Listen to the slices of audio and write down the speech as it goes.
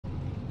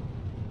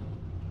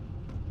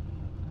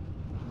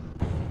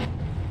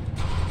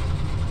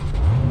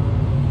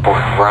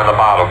We're on the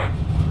bottom.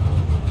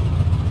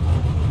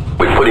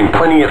 We put in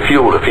plenty of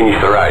fuel to finish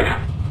the race.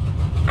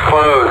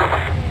 Closed.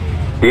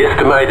 The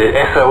estimated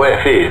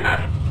SOF is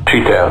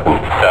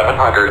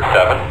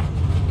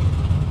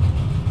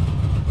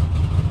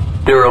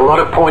 2,707. There are a lot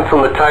of points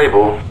on the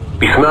table.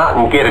 Be smart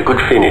and get a good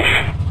finish.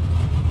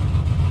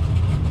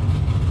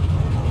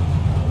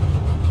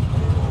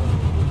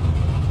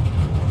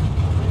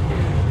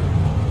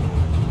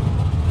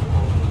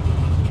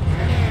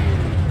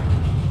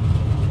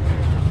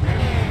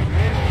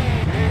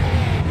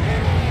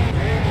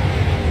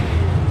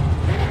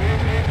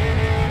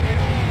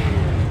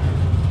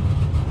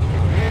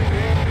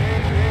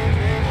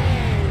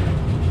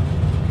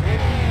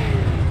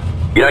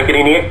 You don't get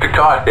any extra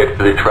tyre steps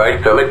for this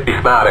race, so let's be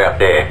smart out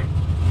there.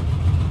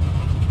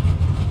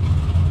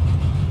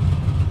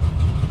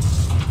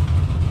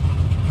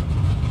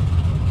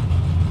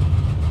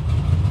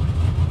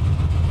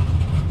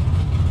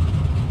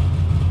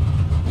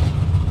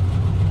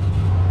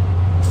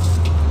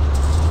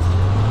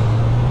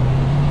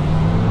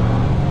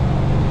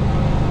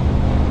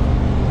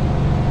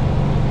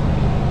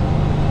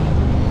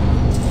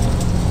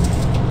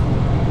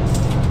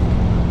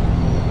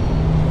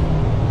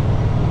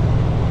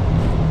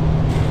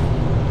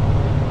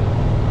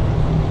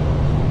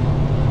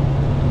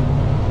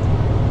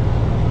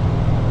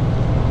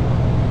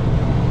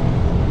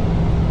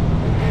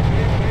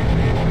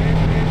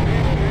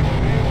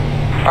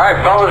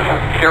 Alright, fellas,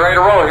 get ready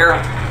to roll here.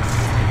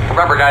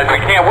 Remember, guys, we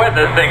can't win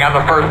this thing on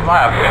the first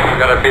lap. We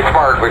gotta be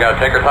smart. We gotta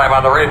take our time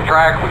on the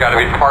racetrack. We gotta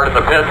be smart in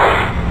the pits.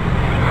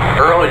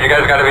 Earl, you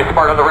guys gotta be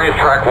smart on the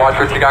racetrack. Watch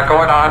what you got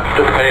going on.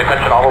 Just pay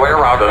attention all the way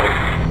around us.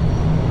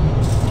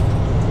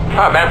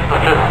 Alright, man,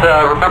 let's just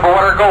remember what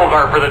our goals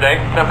are for the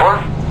day. Simple.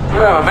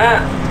 Oh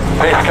man,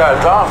 pace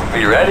car's off. Are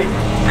you ready?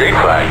 Green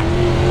flag.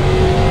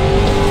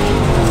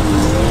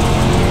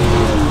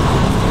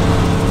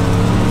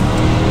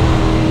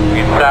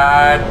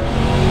 Inside.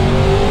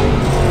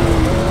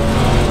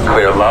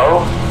 Clear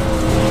low.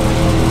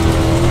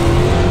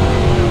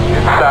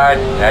 Inside,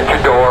 at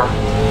your door.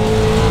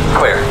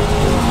 Clear.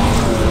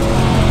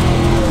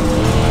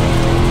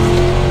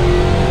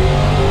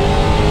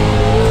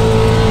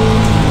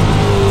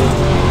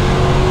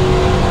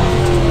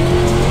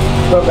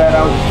 So bad, I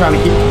was just trying to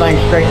keep the thing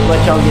straight to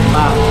let y'all get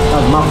my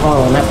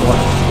phone on that one.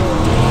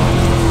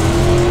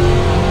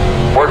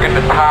 Working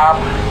the top.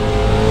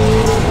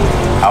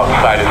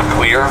 Outside is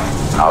clear.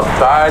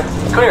 Outside,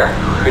 clear.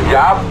 Good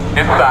job.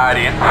 Inside,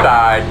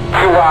 inside.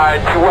 Too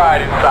wide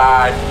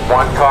inside.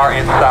 One car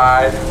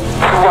inside.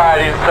 Too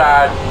wide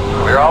inside.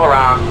 Clear all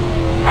around.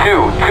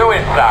 Two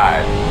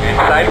inside.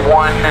 Inside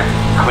one.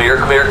 Clear,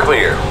 clear,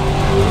 clear.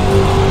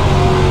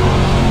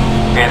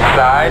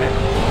 Inside.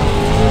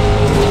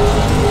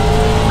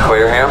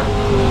 Clear him.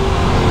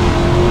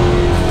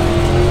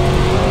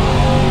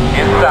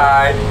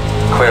 Inside.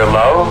 Clear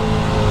low.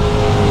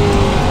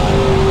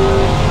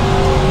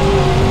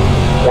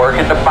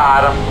 Working the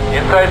bottom.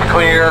 Inside's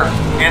clear.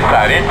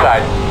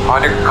 Inside.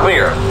 Under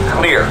clear.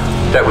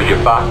 That was your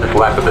fastest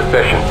lap of the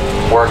session.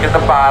 Working the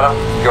bottom.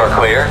 You're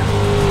clear.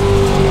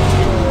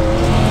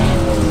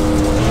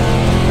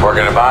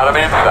 Working the bottom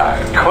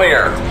inside.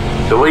 Clear.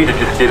 The leader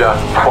just did a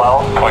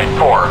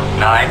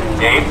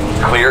 12.498.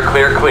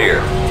 Clear.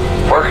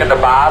 Working the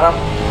bottom.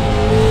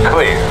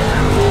 Clear.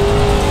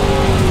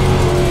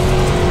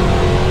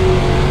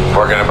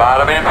 Working the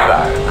bottom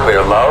inside.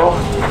 Clear low.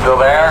 Still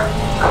there.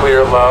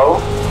 Clear low.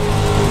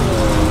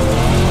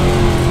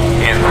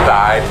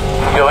 Inside.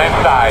 Still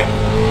inside.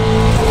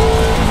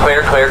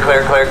 Clear.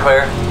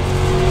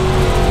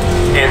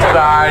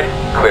 Inside.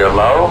 Clear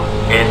low.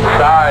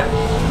 Inside.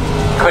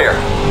 Clear.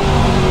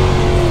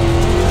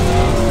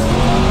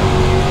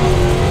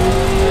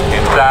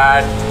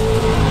 Inside.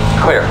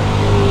 Clear.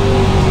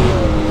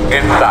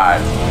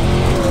 Inside.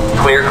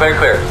 Clear.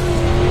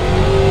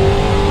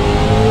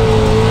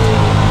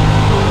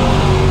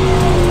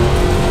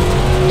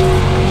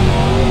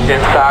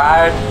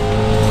 Inside.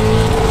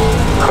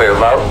 Clear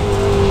low.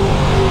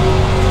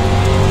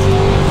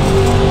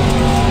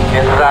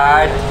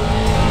 Inside.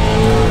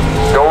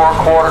 Door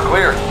quarter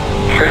clear.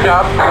 Good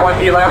job.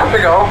 20 laps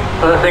to go.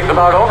 So this thing's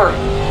about over.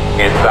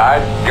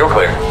 Inside. You're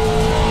clear.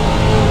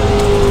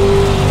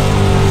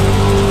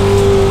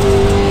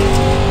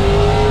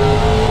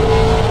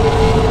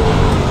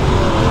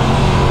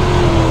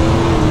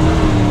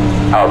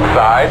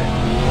 Outside.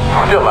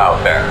 Still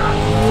out there.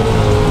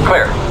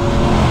 Clear.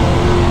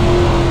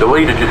 The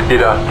leader just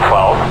did a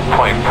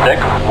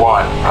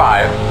 12.615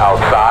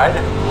 outside.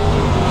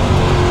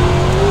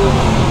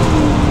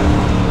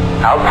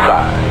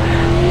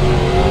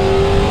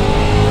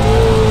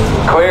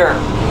 Clear.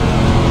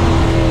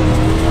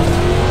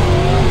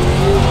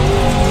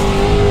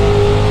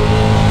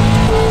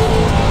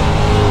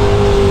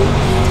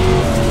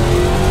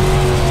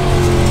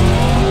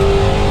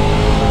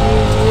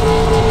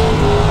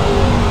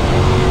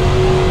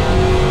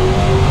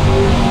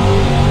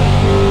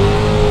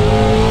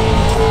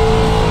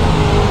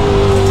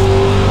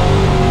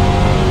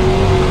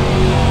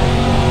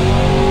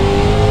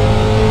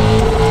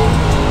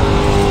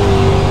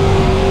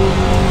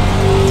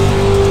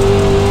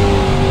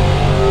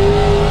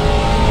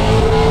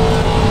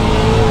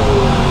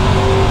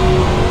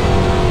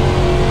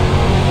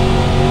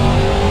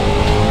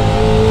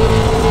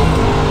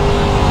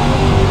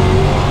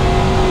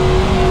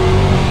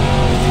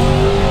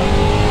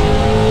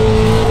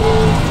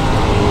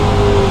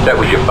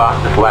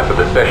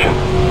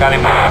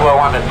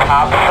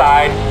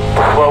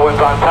 Slow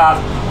winds on top.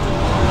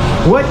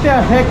 What the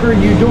heck are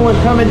you doing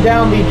coming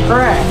down the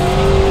track?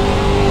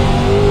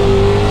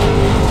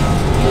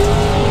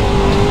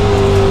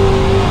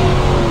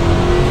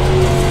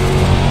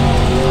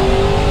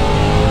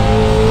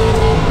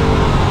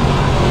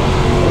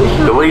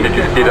 The leader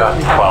just did a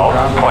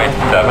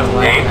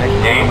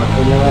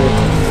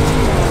 12.788.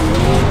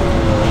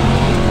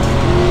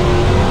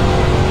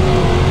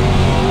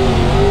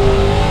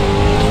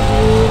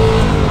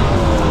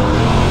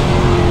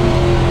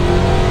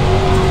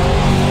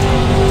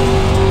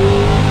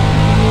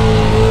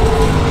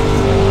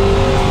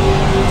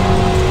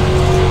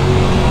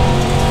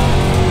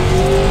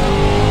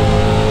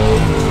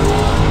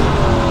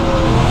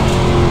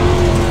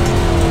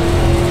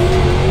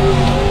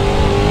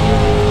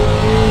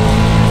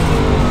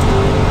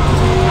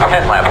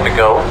 Laps to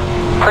go.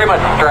 Pretty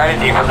much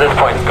strategy from this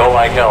point is go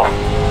like hell.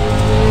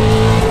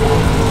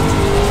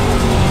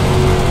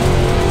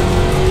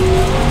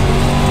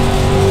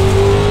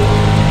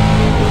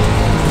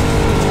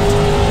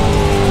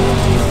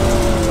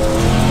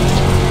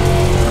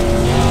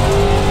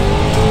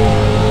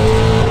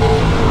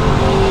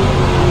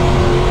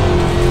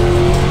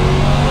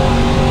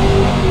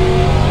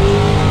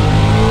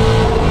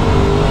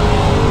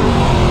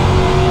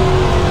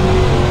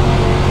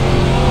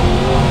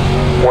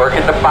 Work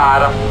at the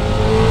bottom,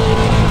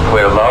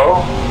 clear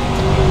low,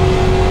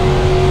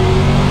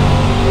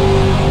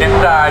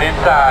 inside,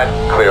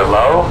 clear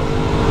low,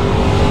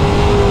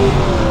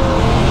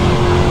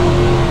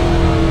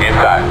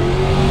 inside,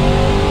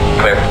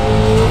 clear.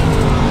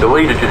 The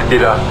leader just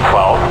did a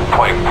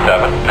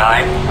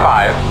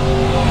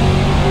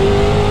 12.795.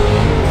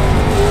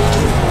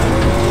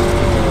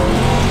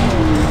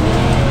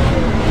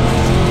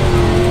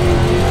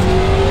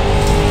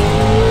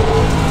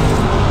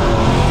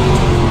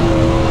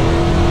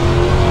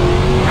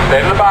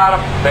 Stay to the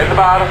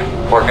bottom,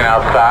 working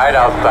outside,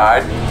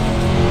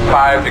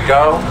 5 to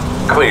go,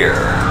 clear.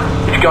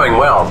 It's going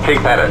well,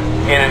 keep at it.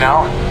 In and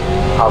out,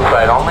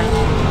 outside only,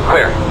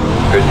 clear.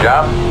 Good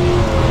job.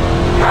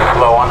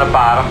 Slow on the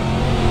bottom.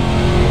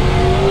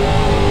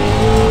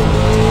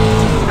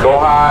 Go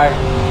high.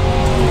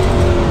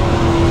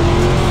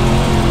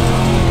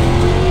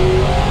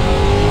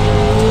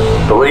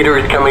 The leader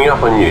is coming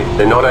up on you,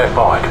 they're not our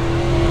fight.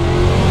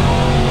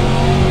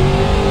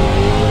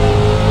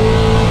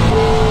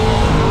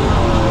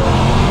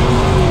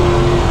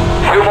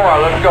 Two more,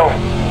 let's go.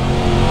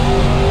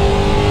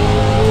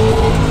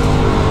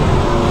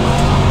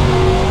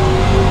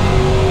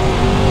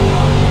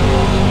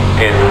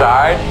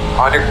 Inside,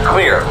 on your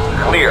clear.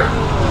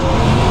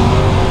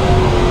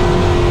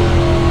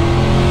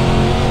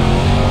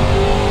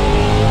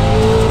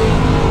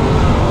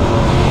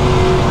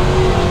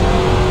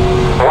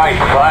 White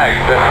flag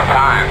this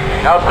time.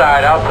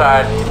 Outside,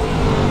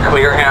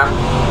 clear him.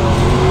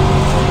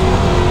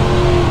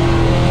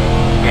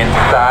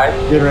 Inside,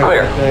 Good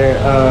clear. right there,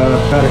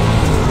 better.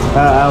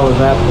 That was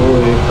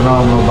absolutely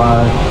phenomenal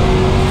by.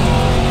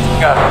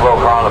 Got a slow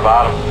car on the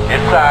bottom.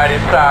 Inside,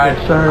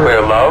 Yes, sir.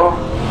 clear low.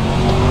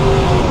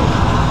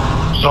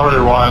 Sorry,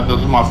 Ryan. This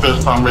is my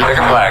first time racing. Take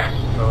a flag.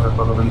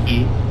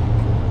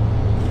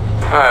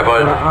 Alright,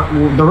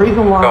 bud. The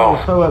reason why Go. I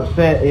was so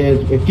upset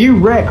is if you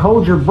wreck,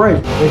 hold your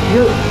brakes.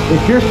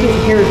 If you're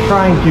sitting here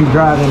trying to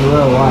drive in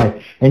real life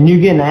and you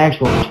get an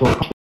actual